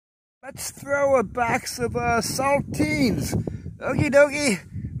Let's throw a box of saltines. Okie dokie,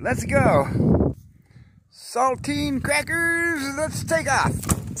 let's go. Saltine Crackers, let's take off.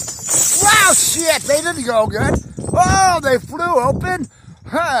 Wow, shit, they didn't go good. Oh, they flew open.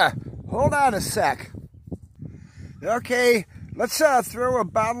 Huh, hold on a sec. Okay, let's throw a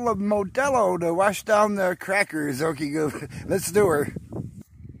bottle of Modelo to wash down the crackers. Okie go, let's do her.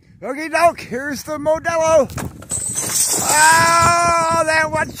 Okie doke, here's the Modelo. Oh,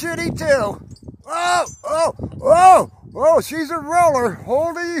 that one should he too. Oh, she's a roller.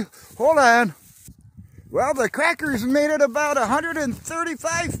 Hold on. Well, the crackers made it about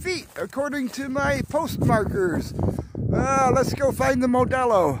 135 feet, according to my post markers. Let's go find the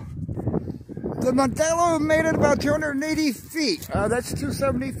Modelo. The Modelo made it about 280 feet. That's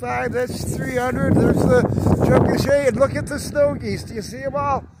 275, that's 300. There's the Junkie, and look at the Snow Geese. Do you see them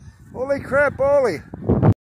all? Holy crap, holy.